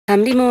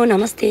हाम्रीमो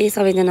नमस्ते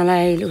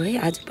सबैजनालाई लु है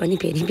आज पनि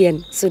फेरि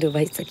बिहान सुरु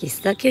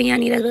भइसकिसक्यो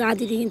यहाँनिर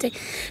आजदेखि चाहिँ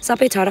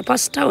सबै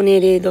छरपष्ट हुने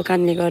अरे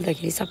दोकानले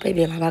गर्दाखेरि सबै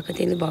भेला भएको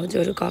थियो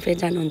भाउजूहरू कफे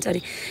जानुहुन्छ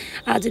अरे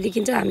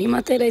आजदेखि चाहिँ हामी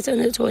मात्रै रहेछ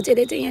भनेर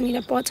छोजेले चाहिँ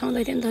यहाँनिर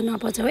पछाउँदै थियो नि त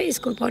नपछाउ है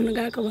स्कुल पढ्नु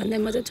गएको भन्दै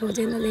म चाहिँ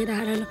छोजेर लिएर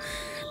आएर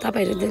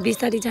तपाईँहरू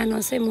बिस्तारै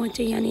जानुहोस् है म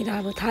चाहिँ यहाँनिर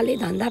अब थाले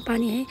धन्दा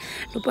पानी है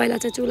लु पहिला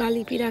चाहिँ चुल्हा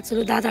लिपिरहेको छु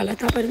लु दादाहरूलाई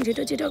तपाईँहरू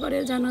छिटो छिटो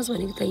गरेर जानुहोस्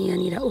भनेको त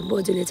यहाँनिर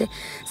बोजूले चाहिँ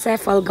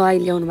स्याफल गाई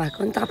ल्याउनु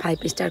भएको नि त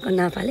 5 स्टारको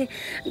नाफाले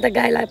अन्त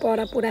गाईलाई पर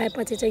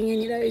पुऱ्याएपछि चाहिँ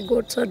यहाँनिर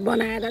गोठसोट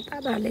बनाएर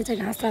दादाहरूले चाहिँ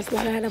घाँस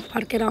लगाएर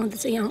फर्केर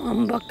आउँदैछ यहाँ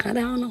अम्बक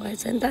खाँदै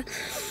आउनुभएछ नि त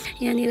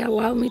यहाँनिर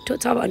वाउ मिठो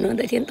छ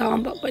भन्नुहुँदै थियो नि त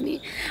अम्बक पनि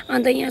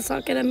अन्त यहाँ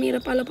सकेर मेरो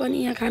पालो पनि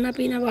यहाँ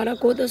खानापिना भएर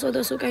कोदो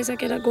सोदो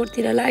सुकाइसकेर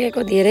गोठतिर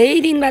लागेको धेरै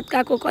दिन बाद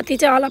गएको कति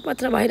चाहिँ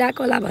अलपत्र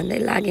भइरहेको होला भन्दै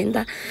लाग्यो नि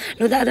त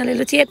लु दादाले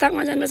लु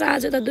चेतकमा जानुपर्छ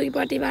आज त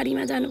दुईपट्टि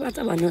बारीमा जानुपर्छ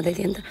भन्नुहुँदै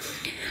थियो नि त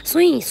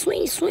सुई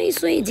सुई सुई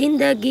सुई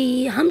जिन्दगी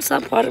हम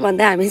सफर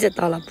भन्दै हामी चाहिँ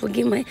तल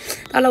पुग्यौँ है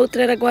तल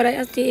उत्रेर गएर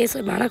अस्ति यसो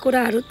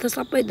भाँडाकुँडाहरू त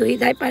सबै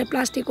धुइधाइ पाए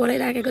प्लास्टिक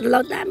ओराइराखेको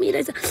ल दामी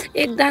रहेछ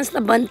एक डान्स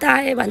त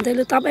भन्ताए भन्दै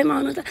लु तपाईँमा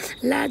आउनु त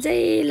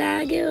लाजै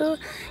लाग्यो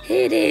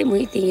हेरे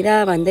भुइँतिर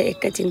भन्दै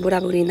एकैछिन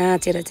बुढाबुढी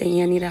नाचेर चाहिँ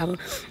यहाँनिर अब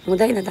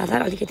हुँदैन दादा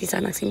अलिकति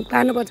सनाकसिन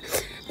पार्नुपर्छ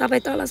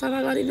तपाईँ तल सफा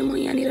गरिदिनु म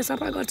यहाँनिर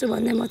सफा गर्छु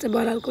भन्दै म चाहिँ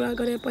बराल कुरा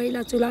गरेँ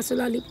पहिला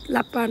चुल्हा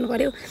लाप पार्नु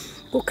पऱ्यो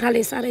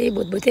कुखुराले साह्रै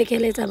भुतभुते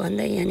खेलेछ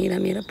भन्दै यहाँनिर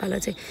मेरो पालो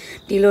चाहिँ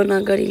ढिलो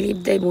नगरी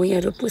लिप्दै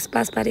भुइँहरू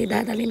पुसपास पारी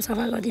दादाले पनि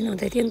सफा गरिदिनु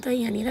हुँदै थियो नि त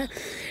यहाँनिर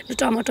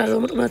टमाटर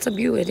रोप्नु छ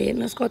बिउहरू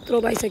हेर्नुहोस्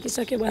कत्रो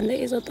भइसकिसक्यो भन्दै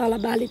यसो तल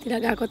बालीतिर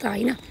गएको त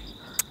होइन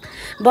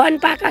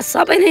बनपाका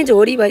सबै नै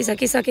झोडी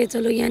भइसकिसकेछ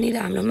लु यहाँनिर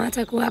हाम्रो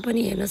माछा कुवा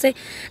पनि हेर्नुहोस् है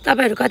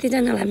तपाईँहरू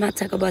कतिजनालाई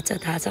माछाको बच्चा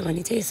थाहा छ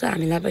भने चाहिँ यसो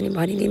हामीलाई पनि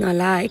भनिदिनु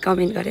होला है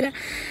कमेन्ट गरेर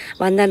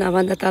भन्दा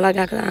नभन्दा तल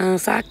गएको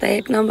साग त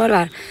एक नम्बर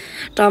भयो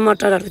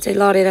टमाटरहरू चाहिँ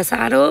लडेर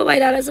साह्रो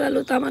भइरहेको रहेछ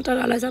लु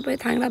टमाटरहरूलाई सबै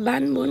थाङ्रा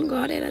बानबुन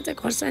गरेर चाहिँ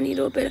खोर्सानी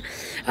रोपेर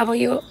अब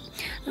यो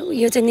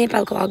चाहिँ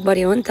नेपालको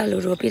अकबरी हो नि त लु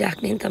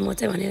रोपिराख्ने नि त म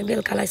चाहिँ भनेर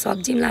बेलुकालाई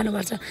सब्जी पनि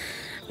लानुपर्छ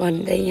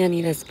भन्दै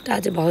यहाँनिर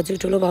आज भाउजू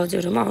ठुलो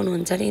भाउजूहरू पनि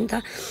आउनुहुन्छ अरे नि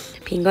त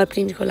फिङ्गर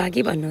प्रिन्टको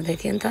लागि भन्नुहुँदै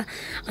थियो नि त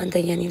अन्त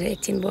यहाँनिर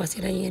एकछिन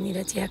बसेर यहाँनिर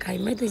चिया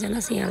खायौँ है दुईजना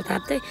सिँहाल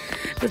ताप्दै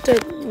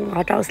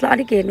हट हाउसलाई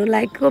अलिक हेर्नु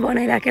लायकको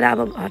बनाइराखेर अब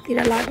घरतिर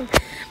लाग्यो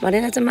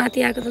भनेर चाहिँ माथि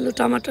आएको त लु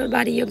टमाटर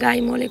बारी यो गाई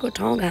मोलेको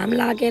ठाउँ घाम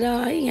लागेर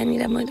है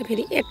यहाँनिर मैले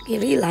फेरि एक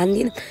हेरी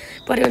हानिदिनु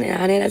पऱ्यो भने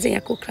हानेर चाहिँ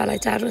यहाँ कुखुरालाई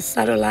चारो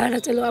सारो लाएर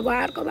चाहिँ लु अब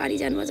अर्को बारी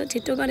जानुपर्छ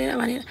छिट्टो गरेर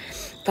भनेर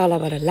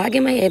तलबाट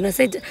लाग्यो मै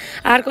हेर्नुहोस् है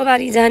अर्को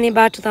बारी जाने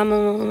बाटो त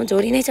म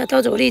झोरी नै छ त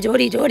झोरी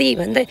झोरी झोरी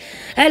भन्दै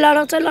है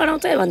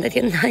लडाउँछ भन्दै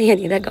थियो नि त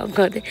यहाँनिर गफ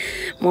गर्दै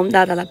म पनि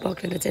दादालाई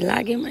पक्रेर चाहिँ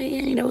लाग्यो मै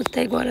यहाँनिर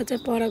उतै गएर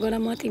चाहिँ पर गएर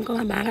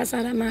मतिमकोमा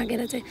भाँडासाँडा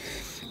मागेर चाहिँ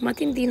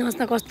मतिम दिनुहोस्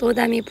न कस्तो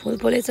दामी फुल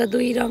फुलेछ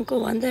 2 रङको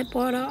भन्दै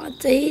पर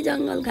अझै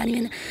जङ्गल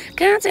घारीमा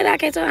कहाँ चाहिँ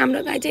राखेछ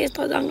हाम्रो गाई चाहिँ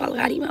यस्तो जङ्गल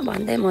घारीमा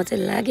भन्दै म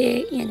चाहिँ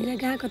लागेँ यहाँनिर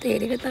गएको त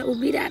हेरेको त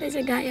उभिरहेको रहेछ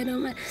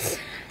गाईहरूमा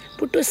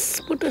पुटुस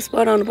पुटुस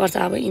बनाउनुपर्छ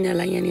अब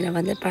यिनीहरूलाई यहाँनिर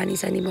भन्दै पानी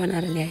सानी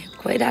बनाएर ल्यायो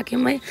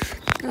खुवाइराख्यौँ है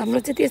हाम्रो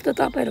चाहिँ त्यस्तो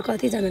तपाईँहरू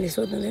कतिजनाले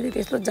सोध्नुहुँदै थियो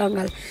त्यस्तो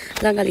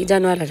जङ्गली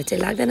जनावरहरू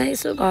चाहिँ लाग्दैन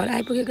यसो घर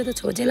आइपुगेको त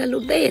छोजेलाई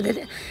लुक्दै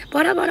हेर्दै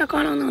परबाट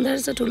कराउनु हुँदो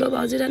रहेछ ठुलो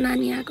भाउजू र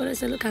नानी आएको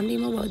रहेछ लु खाम्डी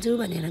म भाउजू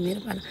भनेर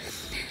मेरो पालो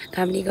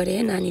खाम्डी गरेँ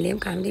है नानीले पनि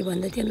खाम्डी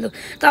भन्दै थियो लु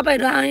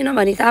तपाईँहरू आएन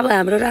भने त अब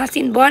हाम्रो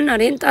रासिन बन्द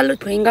अरे नि त लु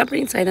फिङ्गर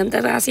प्रिन्ट छैन भने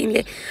त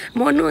रासिनले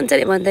मर्नुहुन्छ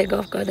अरे भन्दै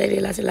गफ गर्दै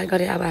रेलासेला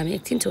गरेँ अब हामी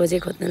एकछिन छोजे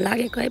खोज्न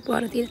लागेको है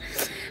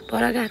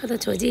पर गएको त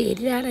छोजी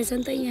हेरिरहेको रहेछ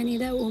नि त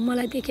यहाँनिर ऊ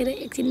मलाई देखेर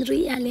एकछिन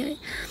रुइहाल्यो है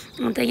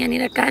अन्त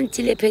यहाँनिर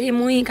कान्छीले फेरि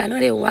मुही खानु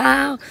अरे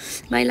वाह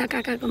माइला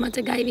काकाकोमा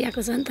चाहिँ गाई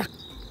बिहाएको छ नि त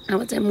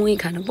अब चाहिँ मुही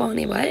खानु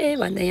पाउने भए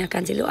भन्दै यहाँ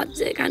कान्छीले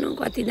अझै खानु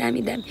कति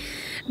दामी दामी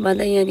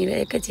भन्दै यहाँनिर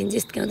एकैछिन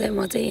जिस्क्याउँदै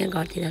म चाहिँ यहाँ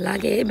घरतिर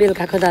लागेँ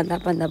बेलुकाको धन्दा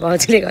भन्दा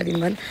भाउजूले गरिदिनु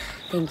भयो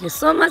थ्याङ्क यू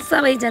सो मच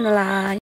सबैजनालाई।